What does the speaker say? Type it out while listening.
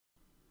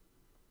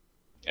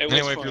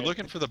Anyway, if you're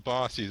looking for the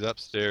boss, he's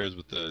upstairs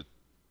with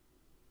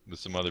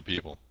some other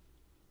people.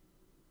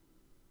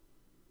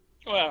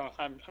 Well,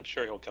 I'm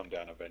sure he'll come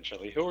down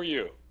eventually. Who are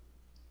you?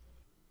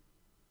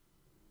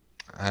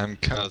 I'm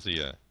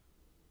Kazuya.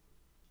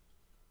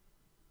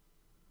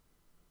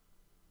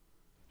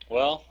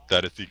 Well,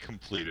 that is the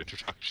complete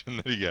introduction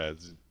that he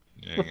has.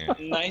 Yeah.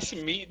 Nice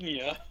meeting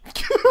you.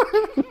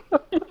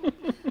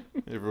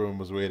 Everyone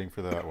was waiting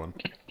for that one.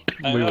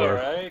 I We know, were.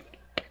 right?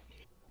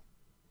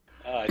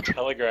 I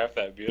telegraphed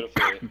that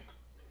beautifully.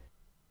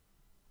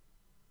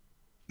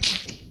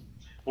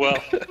 Well,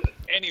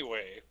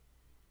 anyway,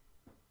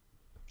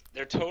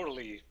 they're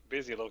totally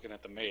busy looking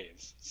at the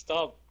maids.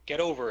 Stop.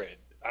 Get over it.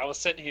 I was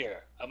sent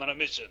here. I'm on a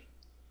mission.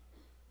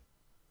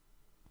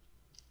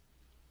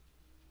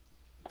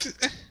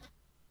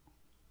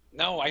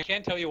 No, I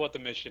can't tell you what the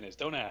mission is.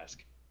 Don't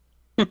ask.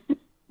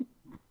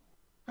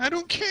 I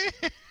don't care.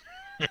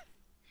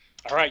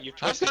 All right, you've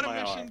I've twisted got a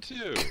my mission arm.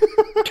 too.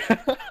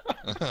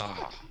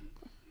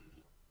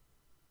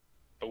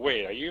 But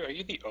wait, are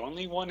you the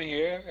only one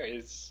here?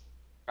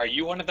 Are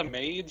you one of the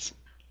maids?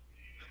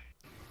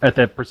 At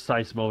that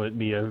precise moment,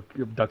 Mia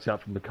ducks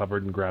out from the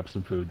cupboard and grabs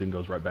some food, then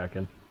goes right back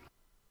in.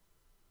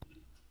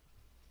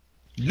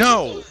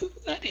 No.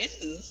 That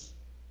is.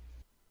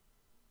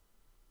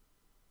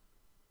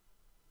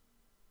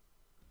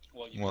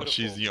 Well,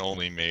 she's the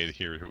only maid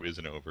here who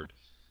isn't overed.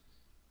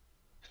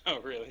 Oh,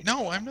 really?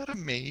 No, I'm not a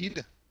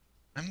maid.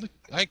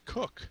 I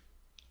cook.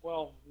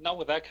 Well, not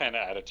with that kind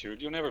of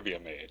attitude. You'll never be a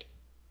maid.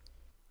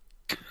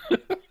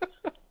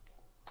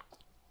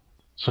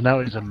 So now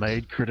he's a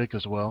maid critic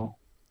as well.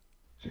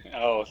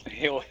 Oh,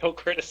 he'll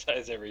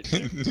criticize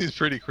everything. He's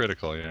pretty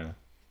critical, yeah.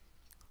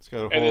 It's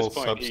got a At whole this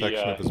point,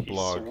 subsection of his he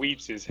blog.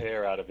 sweeps his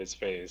hair out of his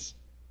face.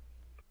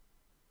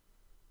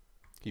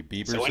 He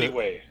beavers So it.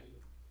 anyway,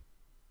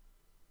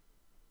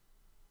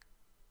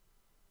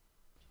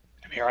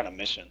 I'm here on a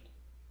mission.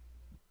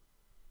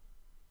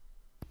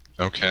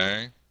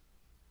 Okay.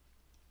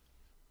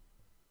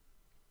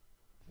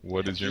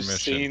 What is your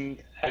mission?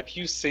 Have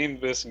you seen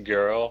this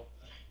girl?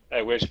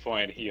 At which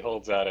point he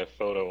holds out a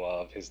photo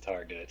of his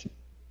target.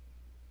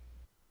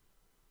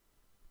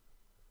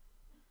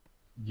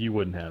 You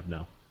wouldn't have,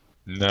 no.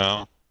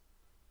 No.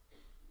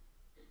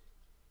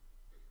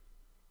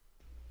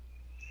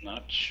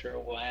 Not sure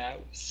why I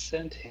was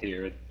sent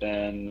here.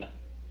 Then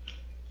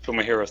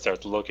Fumihiro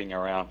starts looking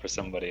around for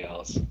somebody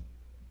else.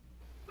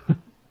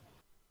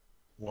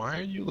 Why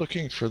are you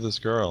looking for this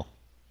girl?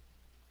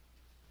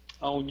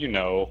 Oh, you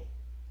know,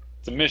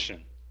 it's a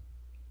mission.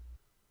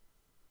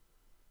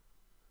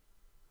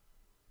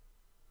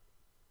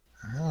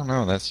 I don't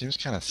know. That seems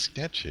kind of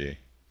sketchy.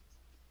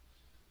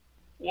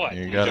 What?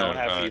 You You gotta, don't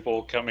have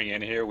people coming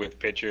in here with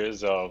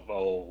pictures of,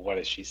 oh, what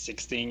is she,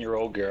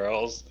 16-year-old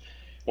girls,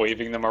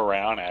 waving them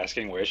around,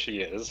 asking where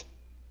she is?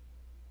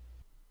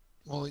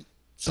 Well,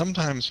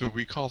 sometimes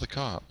we call the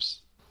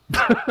cops.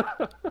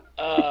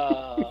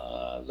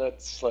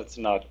 Let's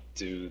not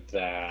do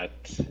that.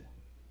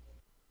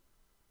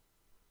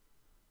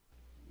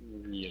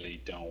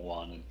 Really don't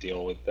want to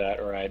deal with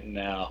that right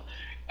now.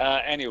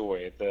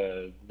 Anyway,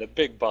 the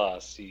big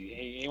boss,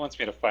 he wants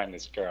me to find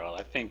this girl.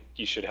 I think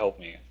you should help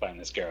me find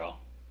this girl.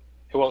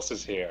 Who else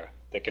is here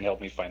that can help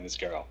me find this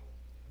girl?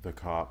 The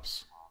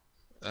cops.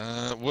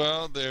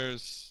 Well,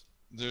 there's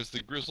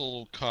the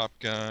grizzled cop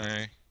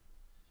guy.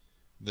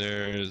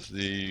 There's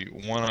the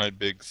one-eyed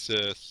big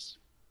sis,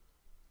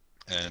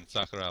 and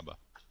Sakuraba.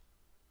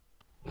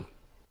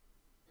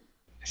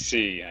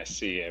 I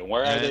see. And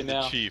where are they And the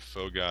now? chief,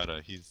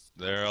 Ogata.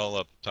 They're all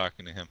up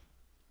talking to him.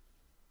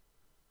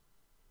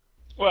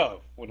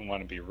 Well, wouldn't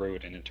want to be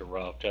rude and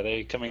interrupt. Are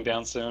they coming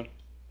down soon?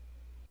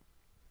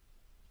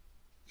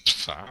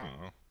 I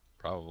don't know.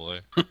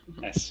 Probably.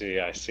 I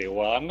see.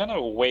 Well, I'm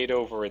gonna wait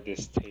over at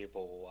this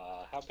table.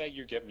 How about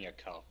you get me a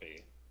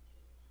coffee?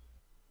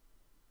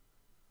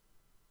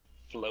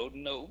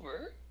 Floating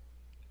over?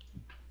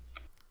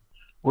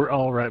 We're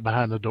all right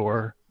behind the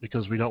door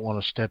because we don't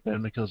want to step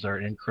in because our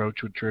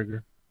encroach would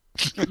trigger.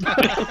 Yeah,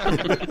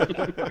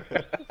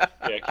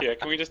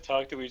 can we just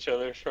talk to each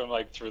other from,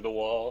 like, through the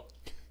wall?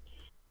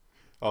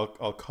 I'll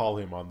call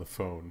him on the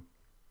phone,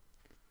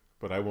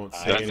 but I won't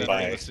say I didn't anything.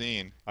 buy in the it.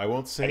 scene. I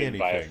won't I say didn't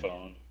buy a anything.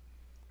 phone.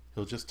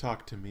 He'll just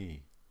talk to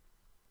me.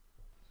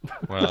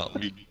 Well,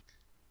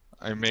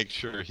 I make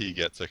sure he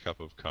gets a cup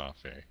of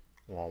coffee.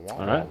 Wah, wah,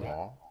 All right.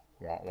 wah,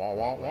 wah, wah,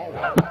 wah,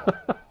 wah,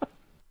 wah.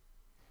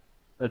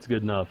 That's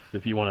good enough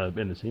if you want to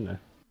end the scene there.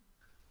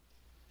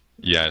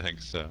 Yeah, I think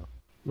so.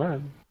 All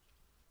right.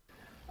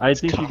 I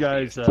think you Coffee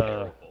guys. is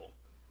terrible.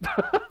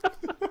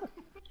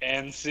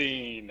 End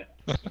scene.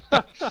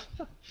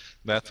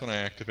 That's when I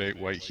activate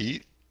white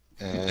heat.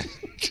 And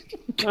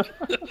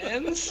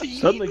End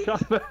scene. Suddenly come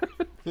back.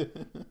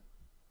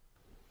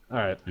 All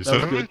right. you That was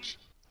son of a good. bitch.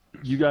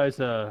 You guys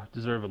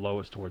deserve a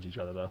lowest towards each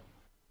other, though.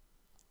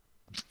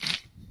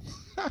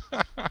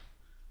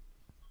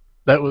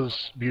 That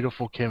was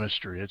beautiful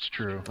chemistry. It's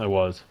true. I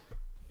was.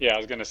 Yeah, I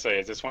was gonna say,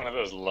 is this one of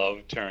those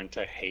love turned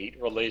to hate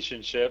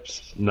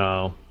relationships?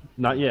 No,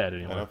 not yet. I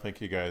Anyway, don't think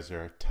you guys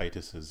are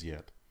Tituses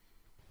yet.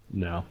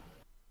 no.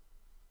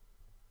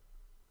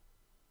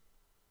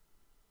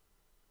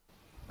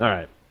 All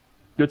right,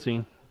 good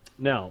scene.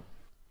 Now,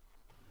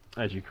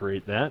 as you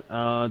create that,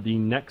 the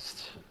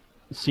next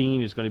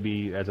scene is going to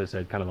be, as I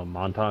said, kind of a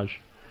montage.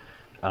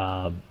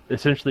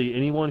 Essentially,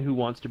 anyone who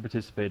wants to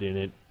participate in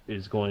it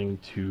is going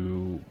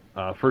to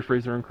first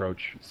raise their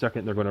encroach.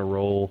 Second, they're going to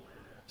roll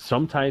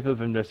some type of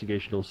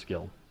investigational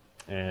skill.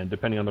 And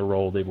depending on the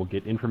roll, they will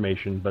get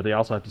information, but they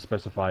also have to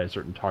specify a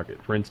certain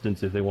target. For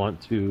instance, if they want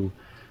to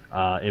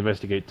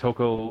investigate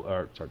Toka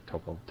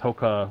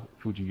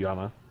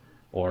Fujiyama,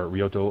 or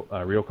Ryoko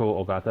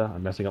Ogata,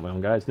 I'm messing up my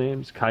own guys'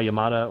 names, Kai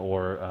Yamada,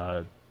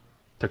 or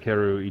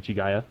Takeru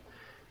Ichigaya,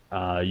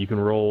 you can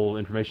roll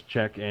information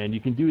check, and you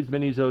can do as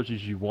many of those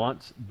as you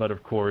want. But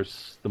of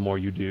course, the more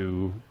you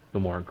do, the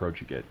more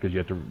encroach you get, because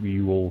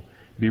you will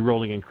be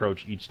rolling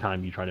encroach each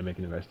time you try to make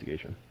an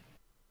investigation.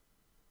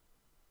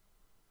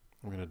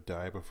 I'm gonna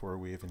die before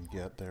we even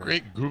get there.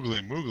 Great googly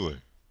moogly.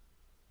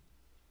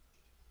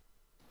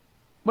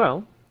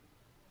 Well,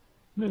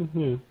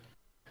 Yeah,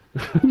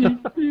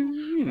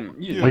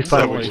 We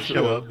finally so-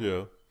 show up.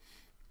 Yeah.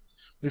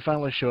 We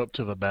finally show up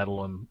to the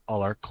battle, and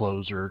all our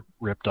clothes are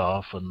ripped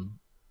off, and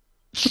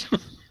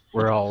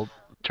we're all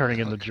turning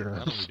into What are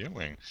germs. we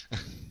doing?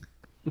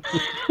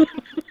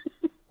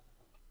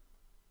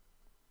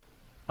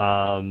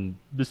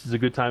 This is a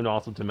good time to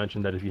also to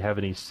mention that if you have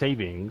any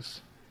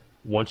savings,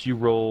 once you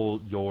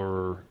roll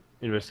your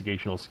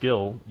investigational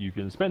skill, you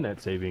can spend that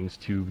savings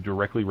to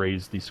directly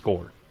raise the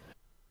score.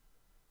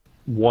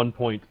 1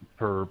 point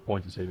per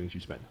point of savings you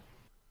spend.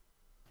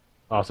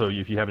 Also,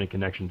 if you have any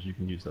connections, you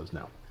can use those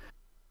now.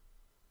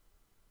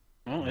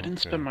 Well, I didn't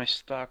Okay. spend my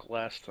stock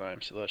last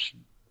time, so that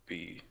should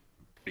be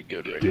pretty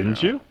good right now.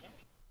 Didn't you?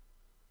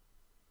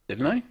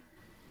 Didn't I?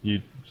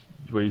 You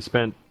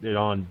spent it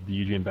on the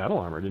Eugean battle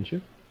armor, didn't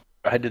you?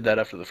 I did that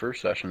after the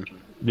first session.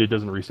 It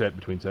doesn't reset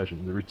between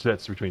sessions. It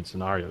resets between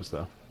scenarios,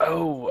 though.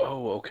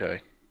 Oh,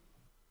 okay.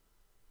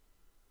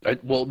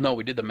 Well, no,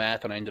 we did the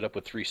math, and I ended up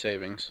with 3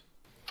 savings.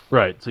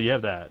 Right, so you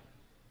have that.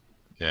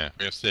 Yeah,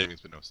 we have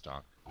savings but no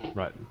stock.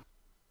 Right.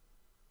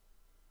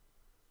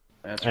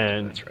 That's right.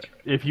 And That's right.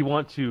 if you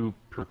want to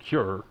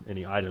procure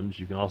any items,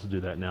 you can also do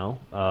that now.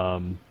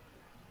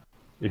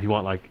 If you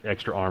want like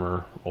extra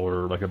armor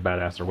or like a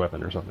badass or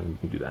weapon or something, you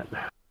can do that.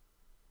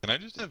 Can I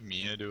just have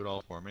Mia do it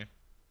all for me?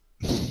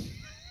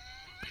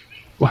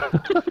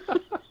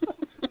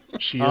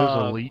 She is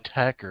elite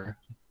hacker.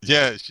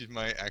 Yeah, she's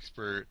my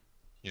expert,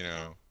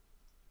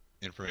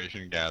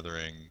 information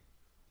gathering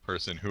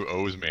person who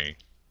owes me.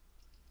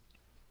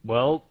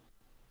 Well,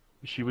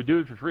 she would do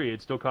it for free.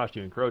 It'd still cost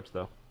you encroach,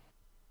 though.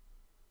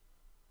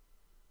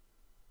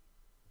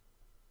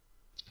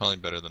 Probably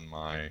better than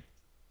my.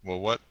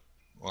 Well,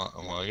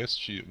 I guess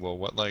she. Well,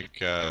 what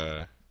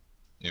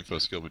info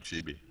skill would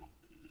she be?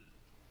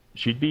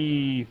 She'd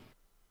be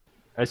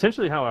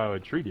essentially how I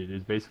would treat it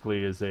is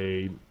basically as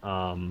a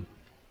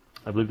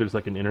I believe there's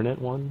like an internet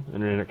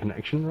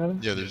connection rather.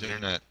 Yeah, there's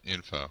internet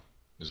info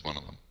is one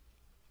of them.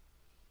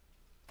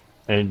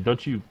 And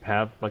don't you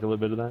have like a little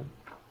bit of that?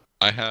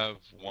 I have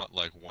one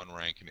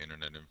rank in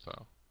internet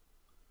info,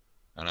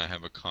 and I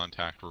have a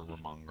contact or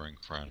remongering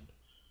friend.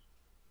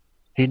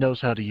 He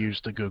knows how to use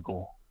the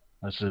Google.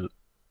 That's it.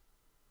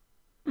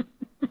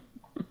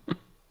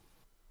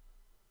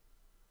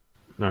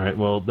 All right.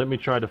 Well, let me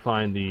try to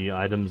find the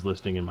items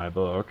listing in my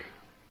book.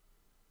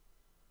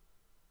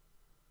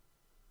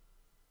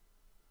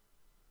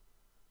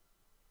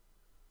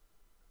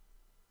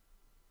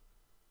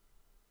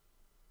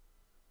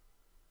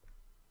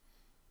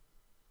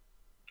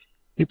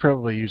 He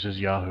probably uses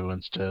Yahoo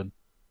instead.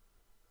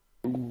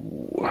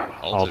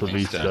 Alta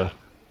Vista.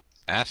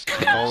 Ask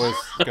Always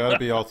gotta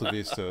be Alta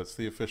Vista. It's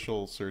the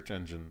official search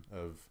engine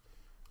of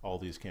all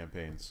these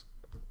campaigns.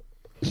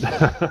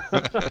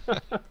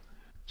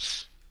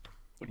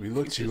 We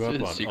looked you up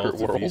on Secret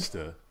Alta World.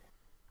 Vista.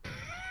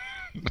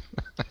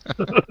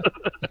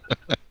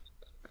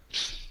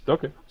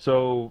 Okay.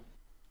 So,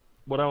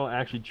 what I'll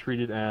actually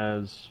treat it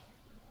as,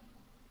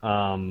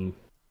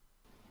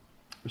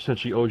 since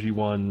she owes you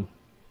one,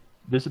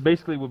 this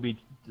basically will be.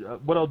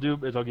 What I'll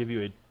do is I'll give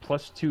you a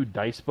 +2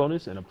 dice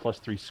bonus and a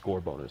 +3 score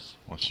bonus.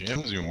 Well, she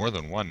owes you more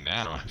than one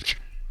now after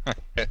I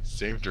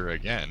saved her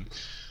again.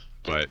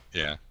 But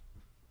yeah.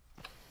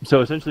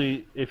 So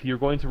essentially, if you're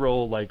going to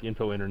roll like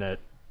info internet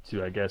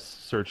to, I guess,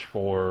 search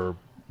for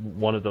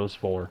one of those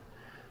 4,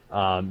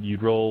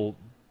 you'd roll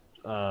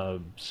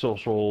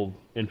social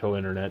info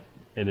internet,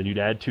 and then you'd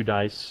add 2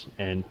 dice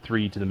and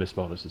 3 to the miss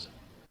bonuses.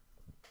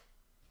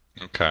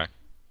 Okay.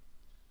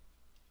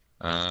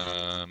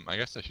 I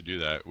guess I should do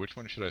that. Which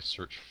one should I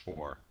search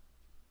for?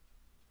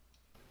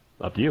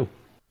 Up to you.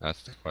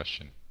 That's the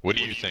question. What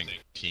do you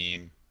think,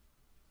 team?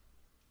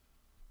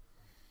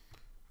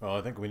 Well,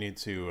 I think we need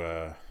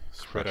to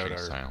spread out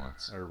Crushing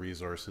silence. our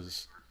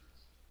resources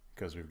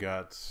because we've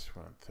got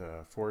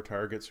 4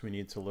 targets we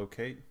need to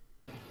locate.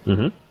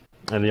 Mm-hmm.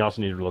 And they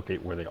also need to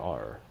locate where they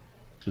are.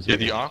 Yeah,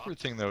 specifically. the awkward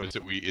thing though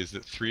is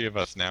that three of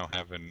us now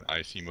have an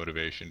IC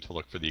motivation to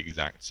look for the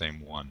exact same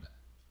one.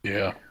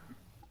 Yeah.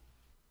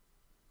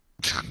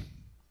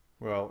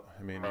 Well,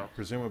 I mean,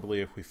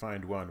 presumably if we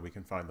find one, we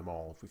can find them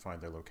all if we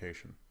find their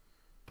location.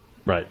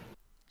 Right.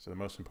 So the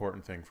most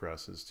important thing for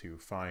us is to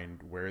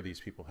find where these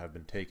people have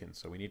been taken.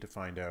 So we need to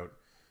find out,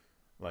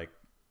 like,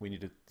 we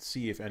need to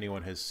see if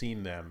anyone has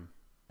seen them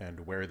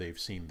and where they've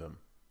seen them,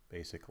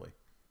 basically.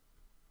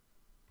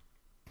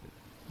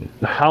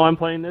 How I'm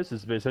playing this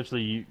is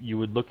essentially you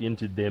would look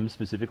into them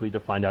specifically to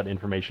find out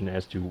information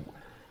as to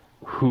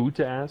who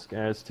to ask,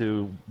 as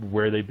to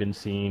where they've been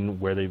seen,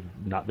 where they've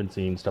not been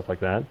seen, stuff like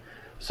that.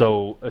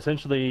 So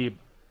essentially,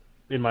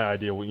 in my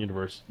ideal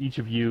universe, each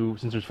of you,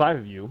 since there's 5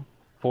 of you,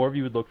 4 of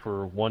you would look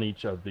for one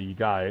each of the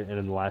guy, and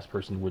then the last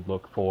person would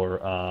look for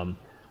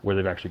where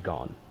they've actually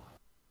gone.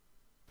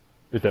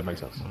 If that makes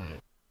sense.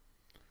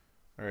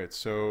 All right,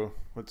 so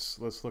let's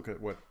look at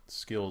what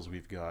skills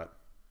we've got.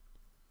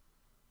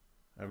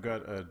 I've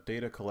got a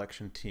data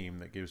collection team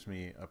that gives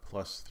me a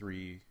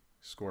 +3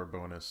 score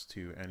bonus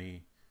to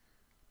any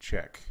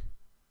check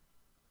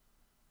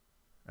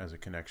as a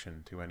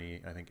connection to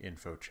any, I think,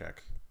 info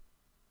check.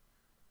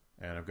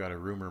 And I've got a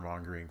rumor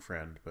mongering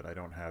friend, but I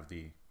don't have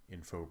the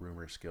info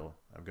rumor skill.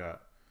 I've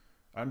got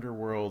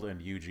Underworld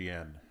and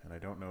UGN, and I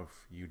don't know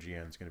if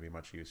UGN is going to be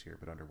much use here,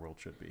 but Underworld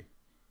should be.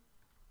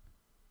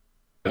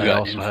 I I got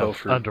also info have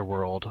for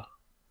Underworld.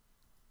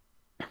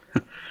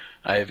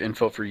 I have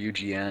info for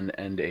UGN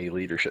and a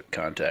leadership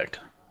contact.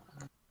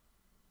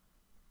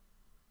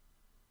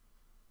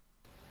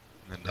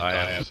 And I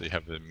actually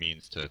have the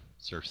means to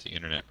search the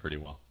internet pretty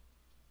well.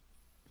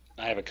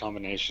 I have a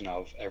combination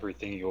of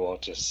everything you all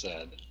just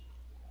said.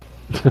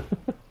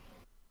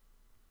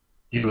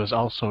 He was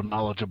also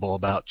knowledgeable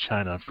about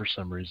China for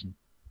some reason.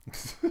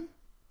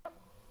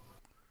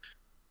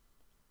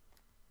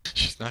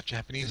 She's not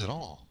Japanese at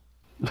all.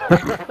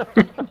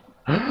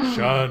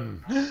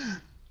 Shun.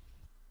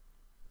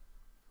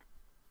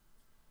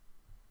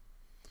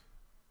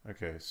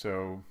 Okay,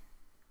 so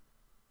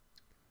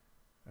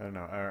I don't know.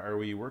 Are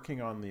we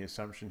working on the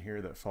assumption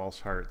here that False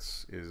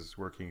Hearts is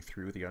working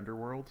through the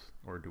Underworld,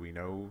 or do we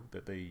know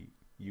that they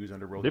use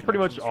Underworld? They pretty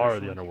much connections are for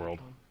the sure? Underworld.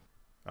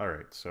 All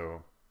right,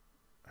 so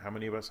how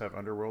many of us have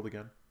Underworld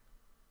again?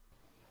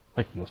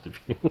 Like most of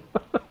you.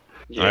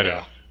 Yeah, I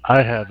know.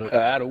 I have it.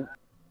 I don't.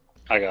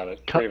 I got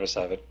it. 3 of us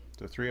have it.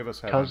 The 3 of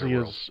us have Because he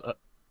Underworld.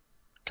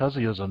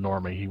 is a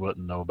normie, he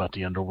wouldn't know about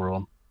the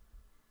Underworld.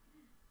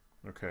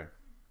 Okay.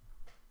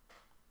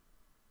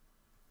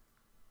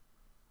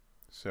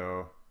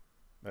 So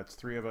that's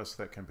 3 of us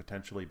that can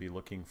potentially be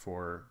looking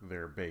for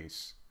their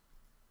base.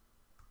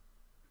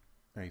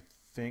 I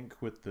think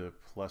with the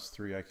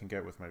 +3 I can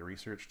get with my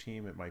research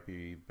team, it might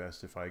be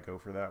best if I go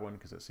for that one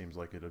because it seems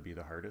like it'll be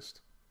the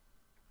hardest.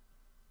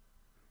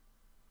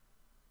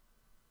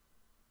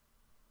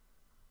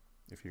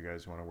 If you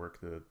guys want to work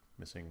the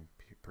missing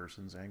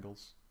persons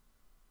angles.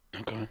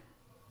 Okay.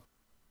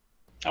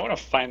 I want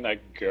to find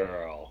that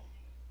girl.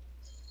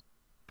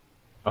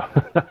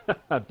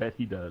 I bet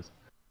he does.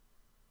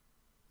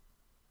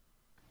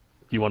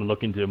 Do you want to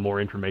look into more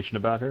information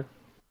about her?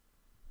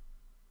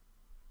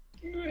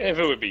 If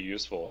it would be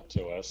useful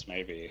to us,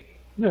 maybe.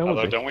 Yeah, it would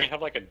Although, be. don't we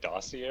have like a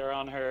dossier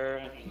on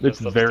her? It's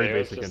Just very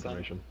upstairs, basic just then?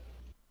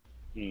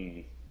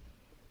 information.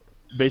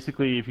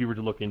 Basically, if you were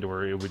to look into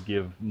her, it would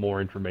give more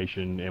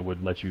information and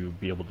would let you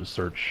be able to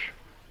search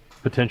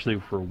potentially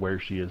for where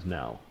she is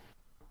now.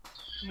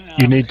 Well,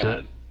 You need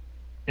kinda to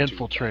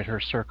infiltrate her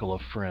circle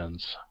of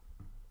friends,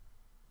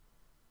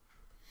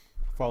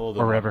 Follow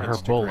them or on rather her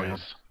Instagram.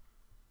 bullies.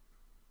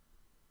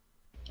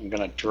 I'm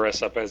gonna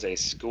dress up as a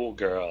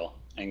schoolgirl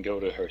and go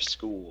to her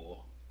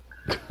school.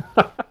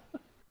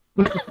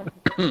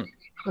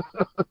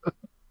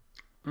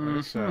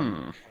 Nice,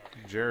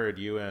 Jared,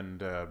 you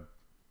and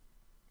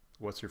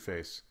what's her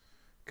face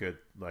could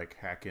like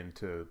hack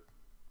into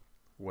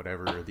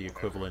whatever the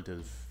equivalent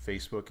of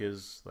Facebook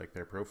is, like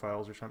their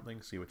profiles or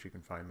something. See what you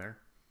can find there.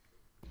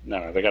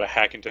 No, they gotta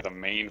hack into the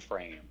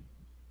mainframe.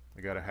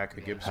 They got to hack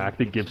the Gibson. Hack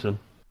the Gibson.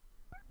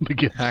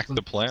 Hack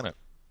the planet.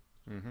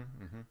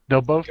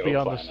 They'll both Go be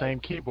on the planet. same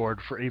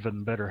keyboard for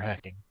even better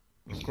hacking.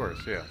 Of course,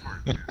 yeah.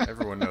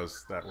 Everyone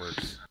knows that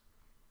works.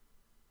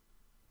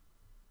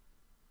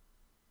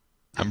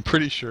 I'm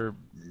pretty sure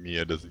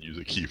Mia doesn't use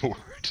a keyboard.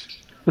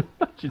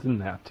 She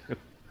doesn't have to.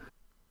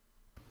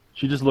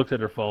 She just looks at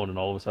her phone and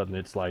all of a sudden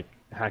it's like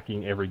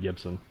hacking every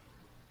Gibson.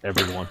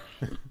 Everyone.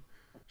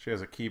 She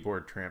has a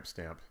keyboard tramp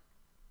stamp.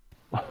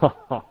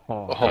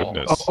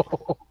 Goodness.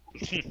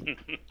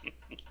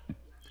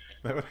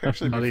 That would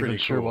actually Not be even pretty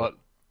sure cool. what.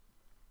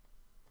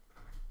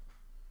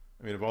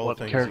 I mean, of all what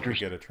the things characters-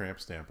 you could get a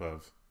tramp stamp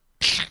of.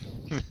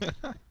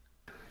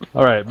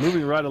 All right,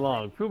 moving right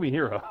along. Fumi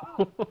Hero.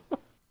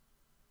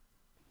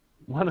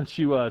 Why don't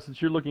you,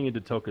 since you're looking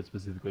into Toka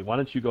specifically, why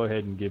don't you go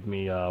ahead and give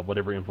me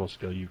whatever info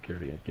skill you care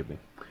to give me?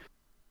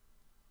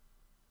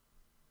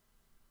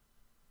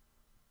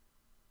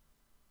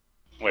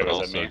 Wait, But was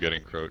that also me? get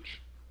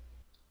encroach.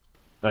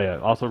 Oh yeah,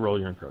 also roll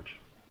your encroach.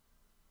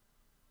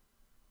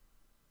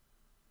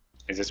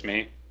 Is this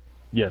me?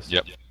 Yes.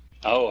 Yep.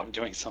 Oh, I'm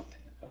doing something.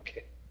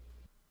 Okay.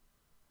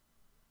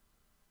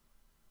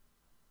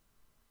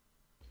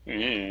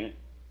 Mm.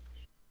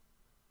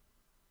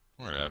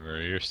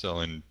 Whatever. You're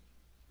still in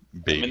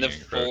I'm baby in the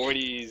encroach.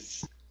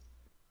 40s.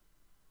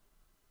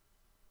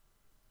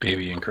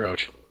 Baby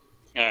encroach.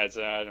 All right,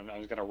 so I'm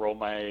just gonna roll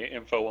my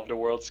info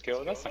underworld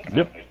skill. That's not gonna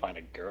Yep. help me find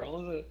a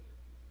girl, is it?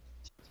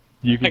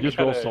 You can I just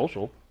roll gotta-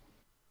 social.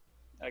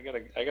 I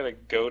gotta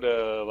go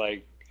to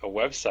like a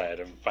website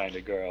and find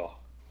a girl.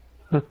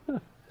 Hmm.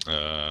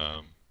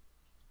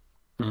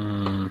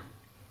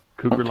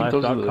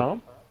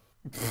 Cougarlife.com.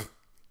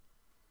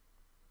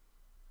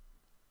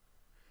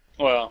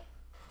 Well,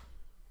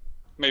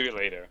 maybe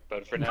later,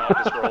 but for now,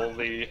 just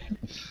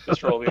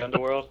roll the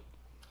underworld.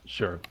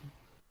 Sure.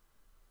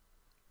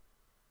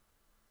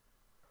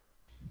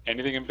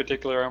 Anything in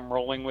particular I'm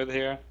rolling with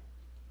here?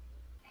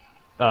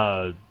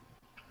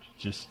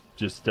 Just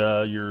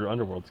your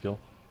underworld skill.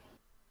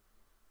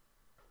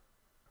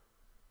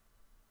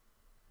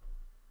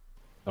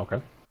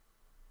 Okay.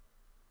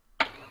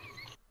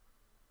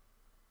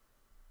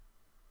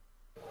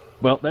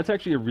 Well, that's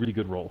actually a really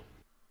good roll.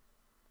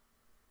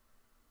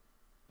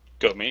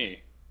 Go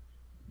me.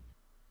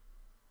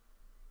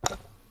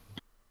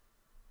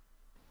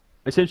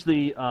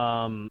 Essentially,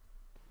 well,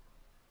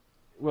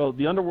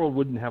 the underworld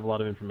wouldn't have a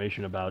lot of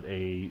information about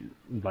a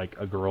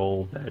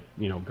girl that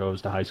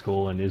goes to high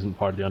school and isn't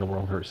part of the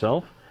underworld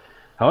herself.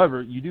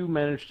 However, you do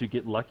manage to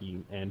get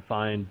lucky and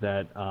find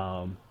that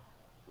Oh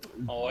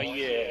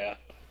yeah.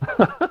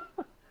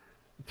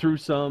 through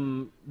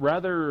some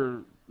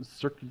rather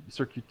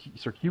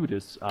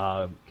circuitous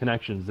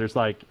connections. There's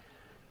like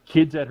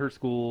kids at her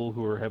school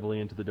who are heavily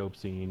into the dope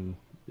scene,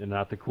 and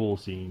not the cool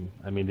scene.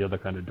 I mean the other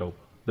kind of dope,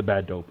 the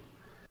bad dope.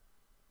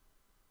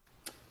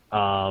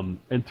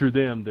 And through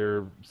them,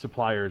 their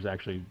suppliers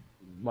actually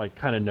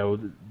kind of know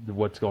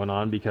what's going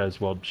on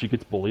because, well, she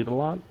gets bullied a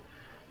lot.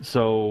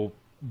 So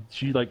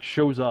she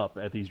shows up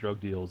at these drug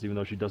deals even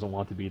though she doesn't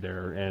want to be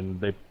there, and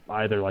they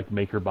either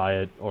make her buy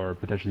it or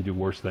potentially do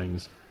worse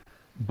things.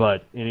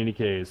 But in any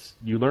case,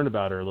 you learn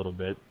about her a little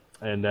bit,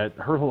 and that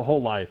her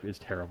whole life is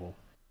terrible.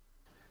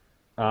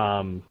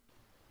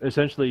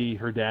 Essentially,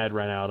 her dad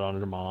ran out on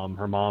her mom.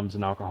 Her mom's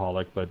an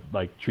alcoholic, but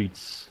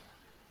treats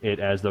it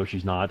as though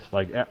she's not.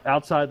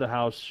 Outside the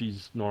house,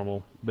 she's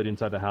normal, but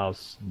inside the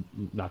house,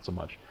 not so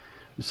much.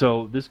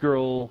 So this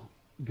girl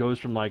goes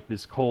from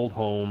this cold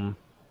home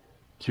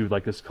to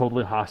this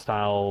totally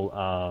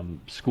hostile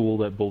school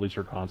that bullies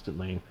her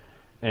constantly,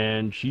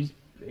 and she's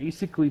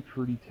basically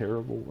pretty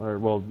terrible, or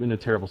well, in a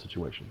terrible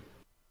situation.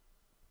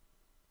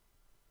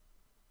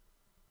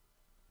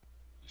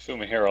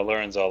 Fumihiro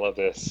learns all of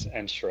this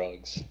and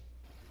shrugs.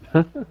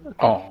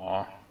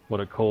 Aww. What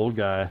a cold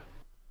guy.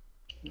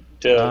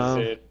 Does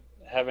it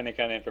have any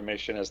kind of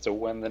information as to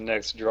when the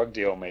next drug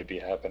deal may be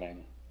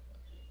happening?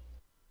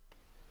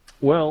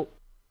 Well,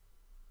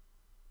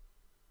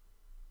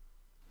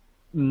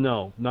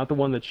 no, not the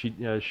one that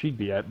she'd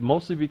be at.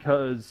 Mostly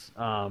because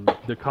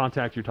the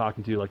contact you're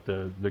talking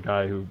to, the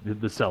guy who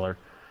the seller,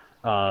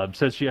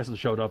 says she hasn't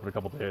showed up in a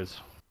couple days.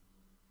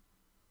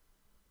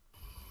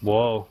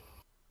 Whoa.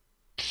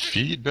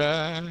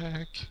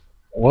 Feedback.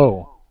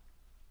 Whoa.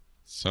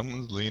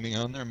 Someone's leaning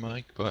on their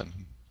mic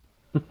button.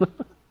 Is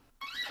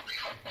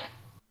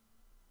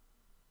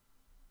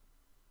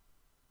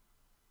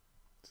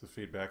the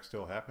feedback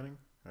still happening?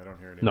 I don't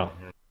hear anything. No.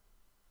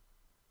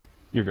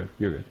 You're good.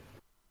 You're good.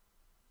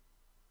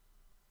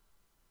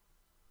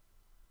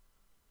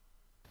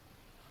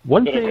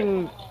 One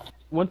thing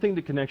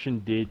the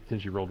connection did,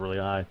 since you rolled really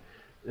high,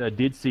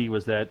 did see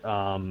was that,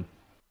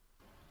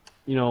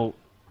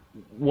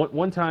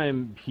 one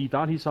time he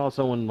thought he saw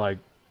someone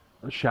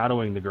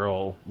shadowing the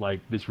girl,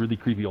 this really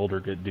creepy older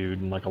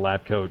dude in a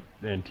lab coat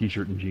and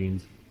t-shirt and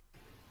jeans.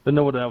 Didn't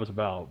know what that was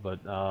about, but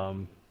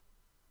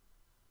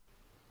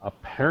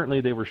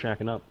apparently they were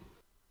shacking up.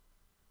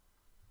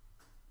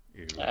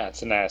 Ew.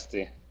 That's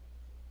nasty.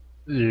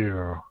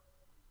 Yeah.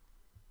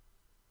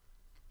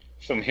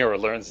 Fumihiro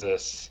learns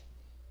this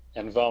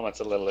and vomits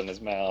a little in his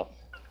mouth.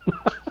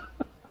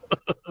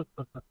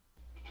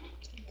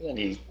 Then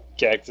he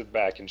gags it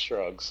back and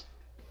shrugs.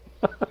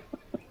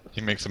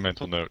 He makes a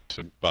mental note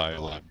to buy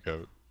a lab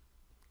coat.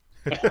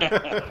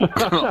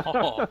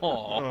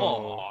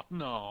 Oh,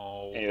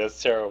 no. Hey,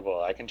 that's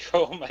terrible. I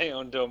control my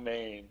own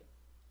domain.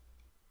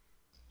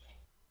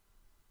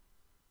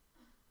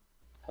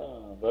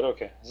 But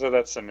okay, so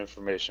that's some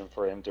information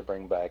for him to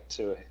bring back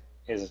to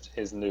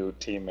his new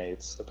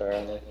teammates,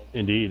 apparently.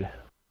 Indeed.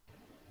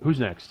 Who's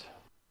next?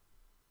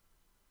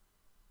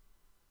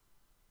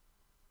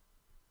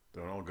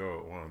 Don't all go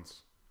at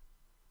once.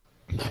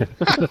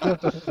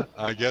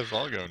 I guess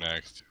I'll go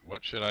next.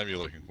 What should I be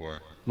looking for?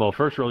 Well,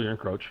 first roll your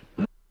encroach.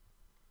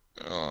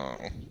 Oh.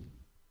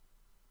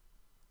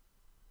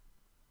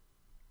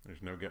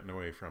 There's no getting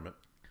away from it.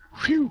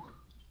 Phew.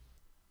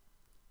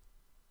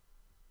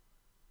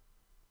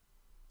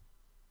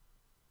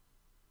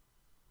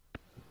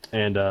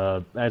 And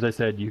as I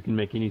said, you can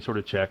make any sort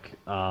of check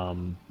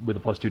with a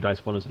 +2 dice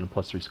bonus and a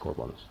 +3 score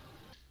bonus.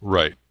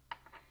 Right.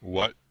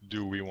 What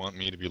do we want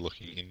me to be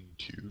looking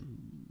into?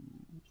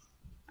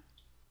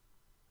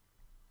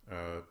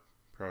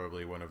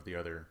 Probably one of the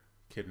other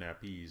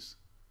kidnappees.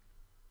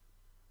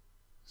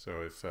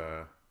 So if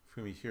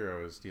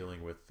Fumihiro is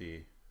dealing with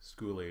the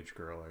school-age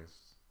girl,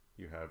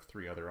 you have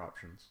 3 other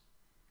options.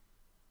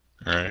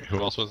 Alright, who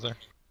else was there?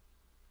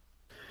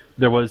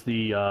 There was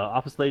the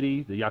office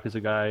lady, the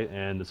Yakuza guy,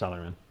 and the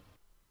salaryman.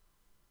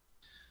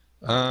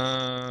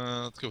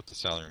 Let's go with the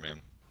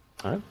salaryman.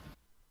 Alright.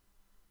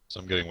 So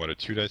I'm getting, what, a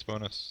 2 dice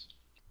bonus?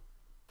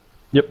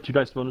 Yep, 2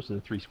 dice bonus and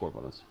a 3 score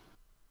bonus.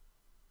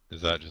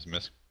 Is that just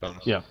miss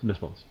bonus? Yeah, miss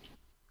bonus.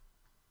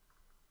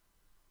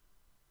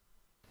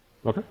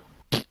 Okay.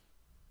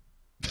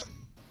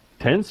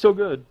 10's still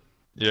good.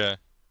 Yeah.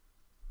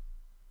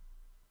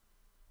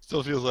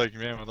 Still feels like,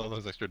 man, with all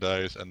those extra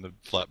dice and the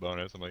flat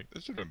bonus, I'm like,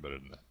 this should have been better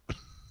than that.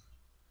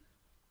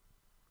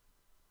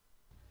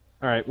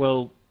 Alright,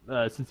 well,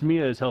 since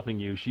Mia is helping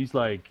you, she's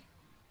like...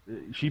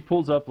 She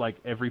pulls up, like,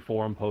 every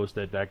forum post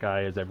that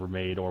guy has ever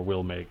made or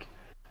will make.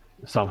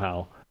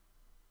 Somehow.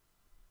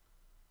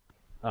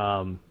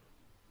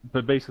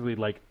 But basically,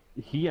 like,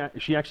 she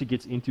actually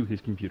gets into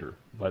his computer.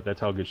 But that's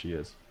how good she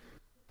is.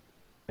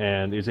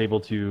 And is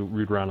able to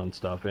root around on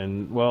stuff.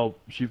 And, well,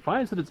 she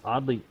finds that it's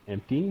oddly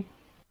empty.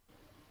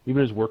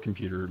 Even his work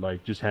computer,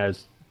 like, just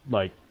has,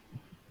 like,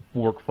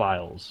 work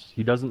files.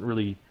 He doesn't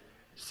really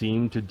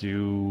seem to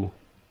do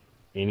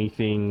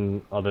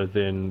anything other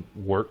than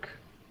work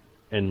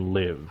and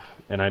live.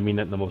 And I mean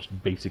that in the most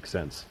basic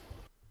sense.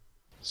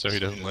 So he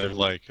doesn't live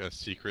like a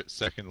secret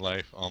Second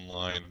Life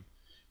online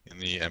in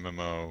the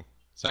MMO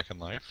Second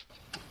Life?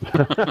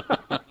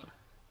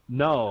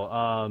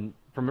 No,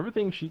 from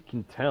everything she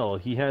can tell,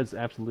 he has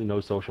absolutely no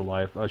social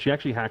life. She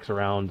actually hacks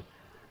around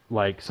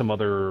like some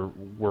other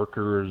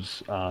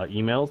workers'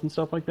 emails and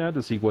stuff like that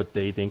to see what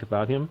they think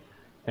about him.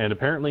 And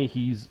apparently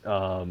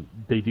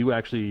they do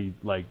actually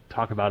like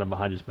talk about him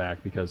behind his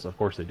back because of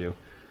course they do.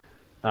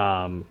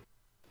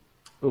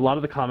 A lot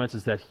of the comments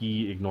is that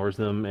he ignores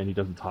them and he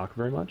doesn't talk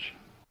very much.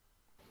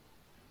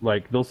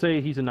 Like, they'll say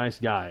he's a nice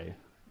guy.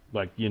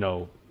 Like, you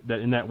know,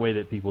 that in that way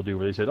that people do,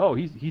 where they said, oh,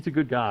 he's a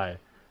good guy.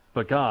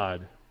 But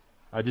God,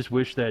 I just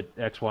wish that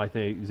X, Y,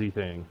 Z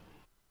thing.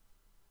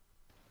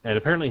 And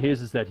apparently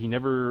his is that he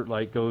never,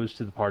 like, goes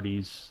to the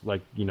parties,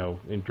 like, you know,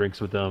 and drinks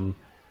with them.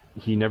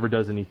 He never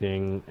does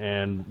anything.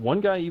 And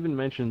one guy even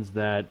mentions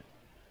that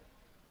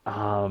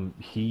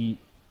he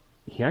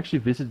actually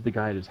visited the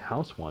guy at his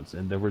house once,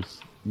 and there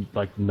was,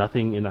 like,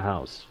 nothing in the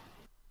house.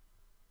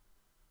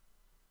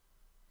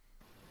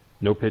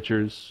 No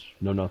pictures,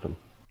 no nothing.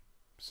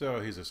 So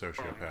he's a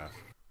sociopath.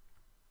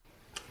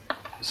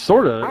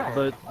 Sorta,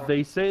 but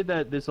they say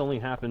that this only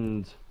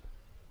happened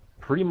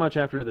pretty much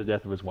after the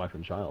death of his wife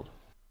and child.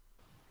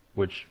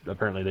 Which,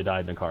 apparently they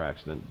died in a car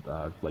accident,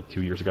 like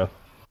 2 years ago.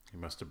 He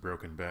must have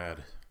broken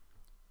bad.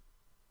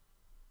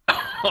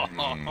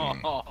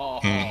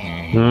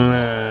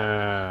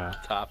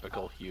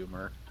 Topical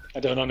humor. I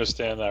don't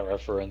understand that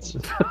reference.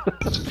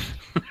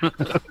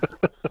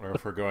 Or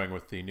if we're going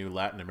with the new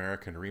Latin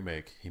American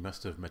remake, he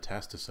must have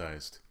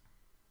metastasized.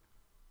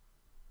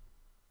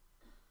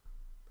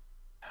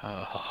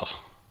 Oh.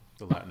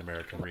 The Latin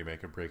American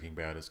remake of Breaking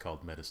Bad is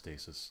called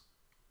Metastasis.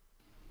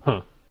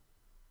 Huh.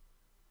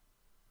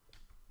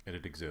 And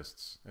it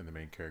exists, and the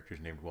main character is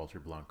named Walter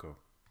Blanco.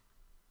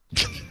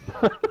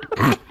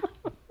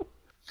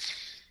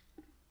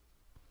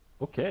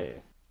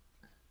 Okay.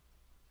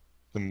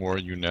 The more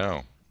you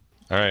know.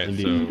 Alright, so...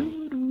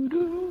 Indeed.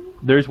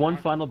 There's one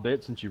final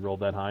bit since you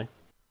rolled that high.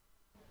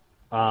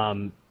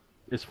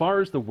 As far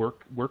as the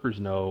workers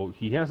know,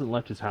 he hasn't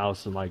left his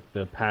house in like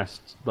the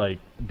past like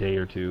day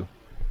or two.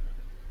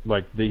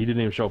 Like he didn't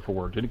even show up for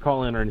work, didn't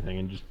call in or anything,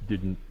 and just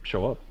didn't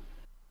show up.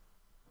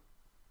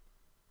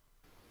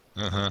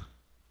 Uh-huh.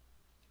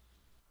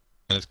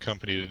 And his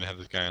company didn't have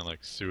this guy on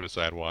like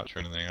suicide watch or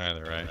anything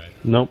either, right?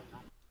 Nope.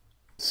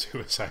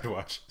 Suicide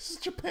Watch. This is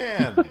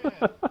Japan!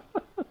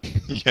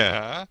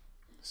 Yeah.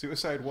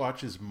 Suicide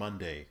Watch is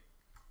Monday.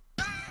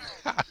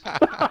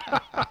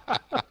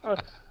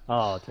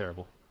 Oh,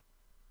 terrible.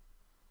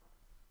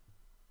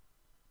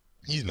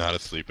 He's not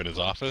asleep in his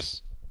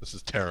office. This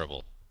is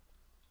terrible.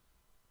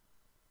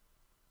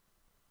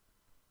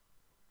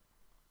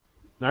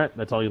 Alright,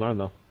 that's all you learned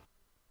though.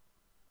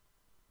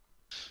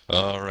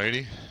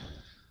 Alrighty.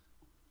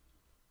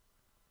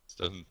 This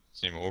doesn't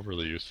seem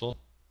overly useful.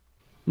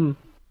 It's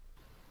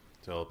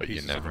all But you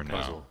pieces never of a know.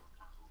 puzzle.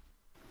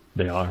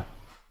 They are.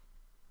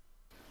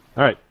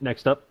 Alright,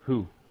 next up,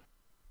 who?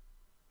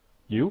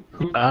 You?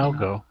 I'll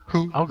go.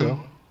 I'll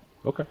go.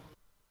 Okay.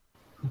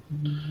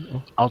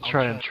 I'll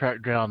try and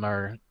track down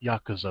our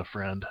Yakuza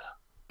friend.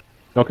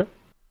 Okay.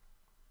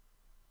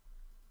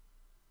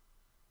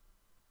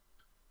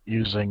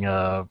 Using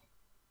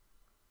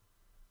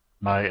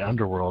my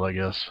underworld, I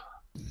guess.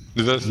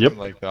 This does Yep. seem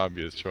like the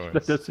obvious choice.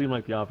 That does seem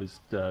like the obvious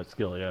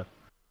skill, yeah.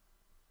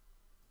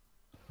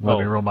 Let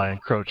me roll my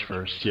encroach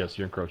first. Yes,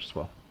 you're encroached as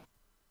well.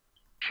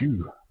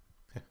 Phew.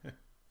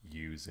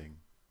 Using.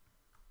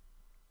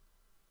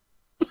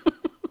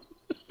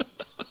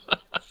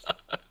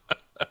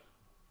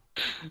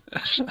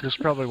 This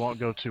probably won't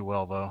go too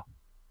well, though.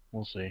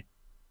 We'll see.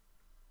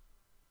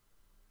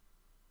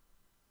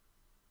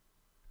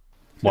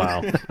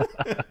 Wow.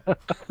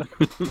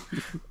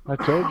 I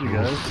told you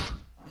guys.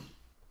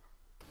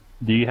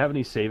 Do you have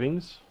any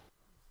savings?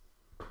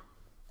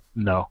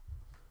 No.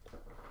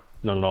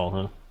 None at all,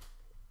 huh?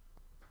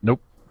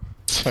 Nope.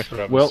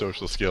 Psychopathic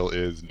social skill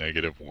is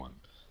 -1.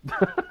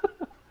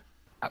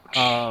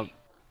 Ouch.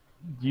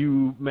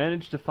 You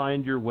manage to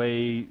find your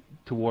way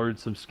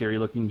towards some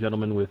scary-looking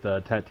gentlemen with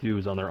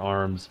tattoos on their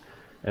arms,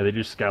 and they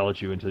just scowl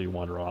at you until you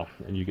wander off,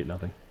 and you get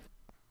nothing.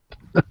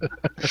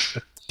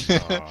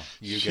 Aw,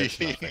 you get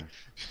nothing.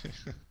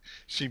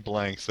 She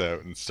blanks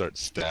out and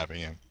starts stabbing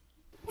him.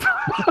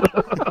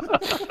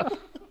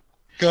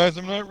 Guys,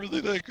 I'm not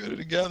really that good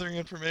at gathering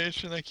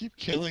information. I keep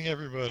killing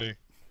everybody.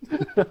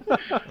 I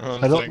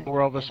don't know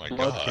where all this "Oh my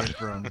blood God." came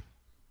from.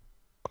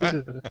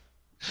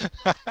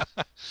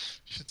 You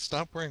should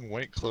stop wearing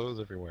white clothes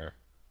everywhere.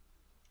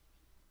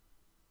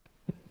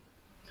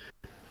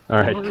 All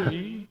right.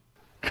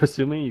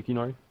 Kasumi,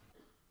 Yukinori?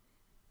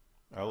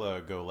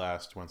 I'll go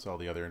last once all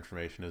the other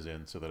information is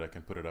in so that I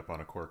can put it up on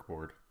a cork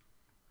board.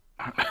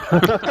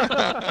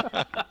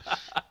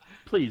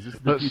 Please, this is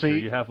the But future. see-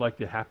 You have like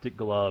the haptic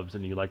gloves,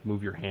 and you like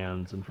move your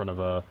hands in front of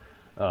a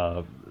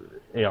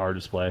AR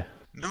display.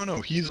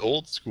 No, he's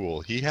old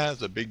school. He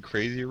has a big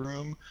crazy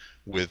room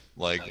with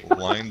like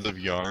lines of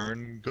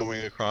yarn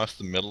going across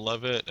the middle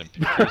of it and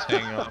pictures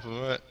hanging off of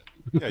it.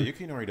 Yeah,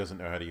 Yukinori doesn't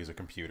know how to use a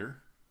computer.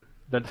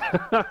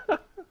 That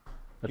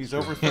He's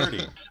over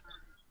 30.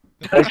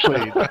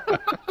 Actually,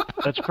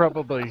 that's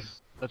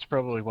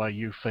probably why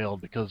you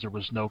failed, because there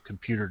was no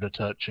computer to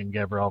touch and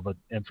gave her all the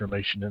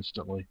information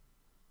instantly.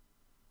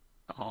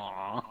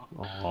 Aww.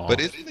 Aw. But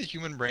isn't the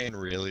human brain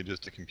really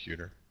just a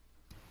computer?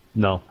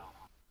 No,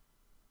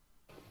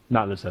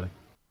 not in this setting.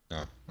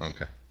 Oh,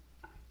 okay.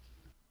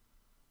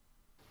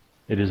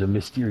 It is a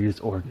mysterious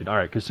organ. All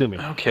right,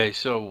 Kasumi, Okay,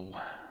 so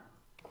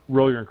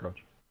roll your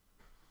encroach.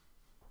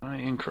 I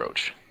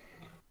encroach.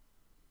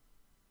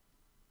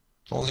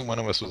 If only one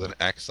of us was an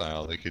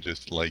exile, they could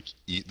just like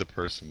eat the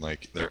person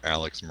like they're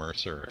Alex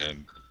Mercer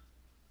and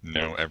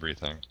know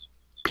everything.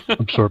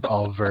 Absorb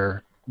all of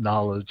their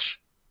knowledge.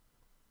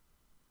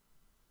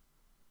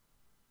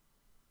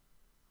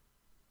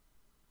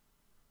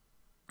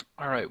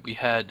 All right, we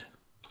had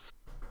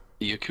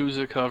the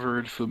Yakuza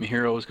covered.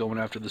 Fumihiro was going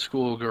after the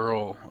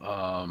schoolgirl.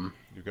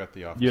 You got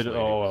the office You- lady.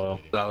 oh,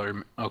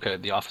 Salary. Okay,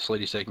 the office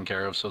lady's taken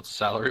care of, so it's a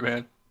salary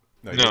man.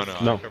 No, No, you- no,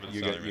 No. I covered the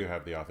You, salary. you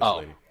have the office Oh.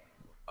 lady.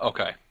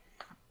 Okay.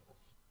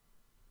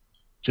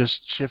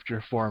 Just shift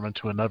your form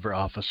into another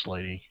office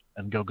lady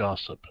and go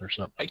gossip or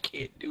something. I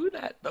can't do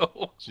that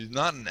though. She's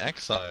not an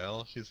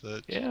exile. She's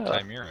a Yeah.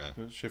 chimera.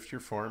 Shift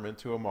your form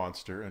into a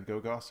monster and go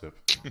gossip.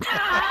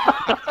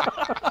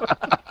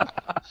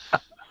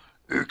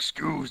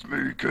 Excuse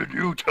me, can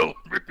you tell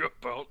me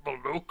about the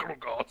local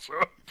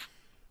gossip?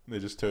 They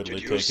just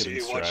totally take it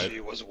in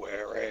stride. was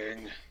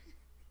wearing?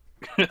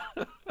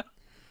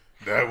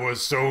 That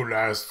was so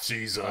last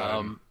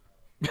season.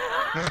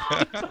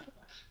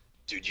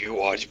 Did you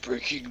watch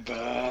Breaking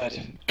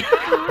Bad?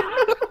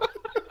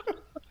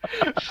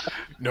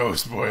 No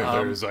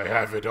spoilers, I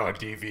have it on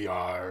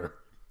DVR.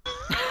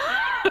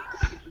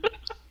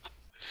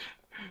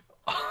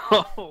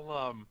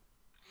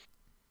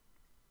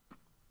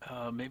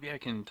 Maybe I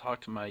can talk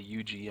to my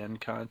UGN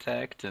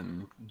contact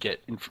and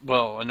get.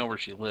 Well, I know where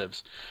she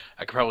lives.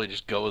 I could probably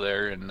just go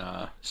there and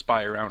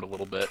spy around a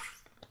little bit.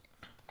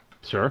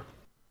 Sure.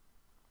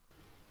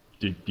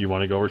 Do you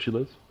want to go where she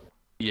lives?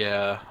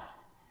 Yeah.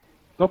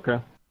 Okay.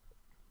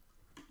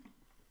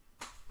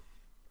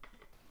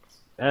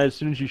 As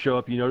soon as you show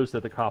up, you notice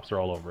that the cops are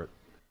all over it.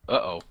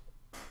 Uh-oh.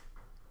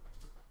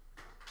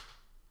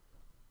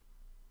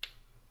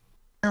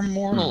 You're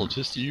mortal.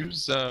 Just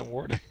use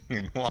warding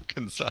and walk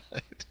inside.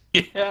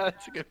 Yeah,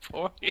 that's a good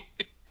point.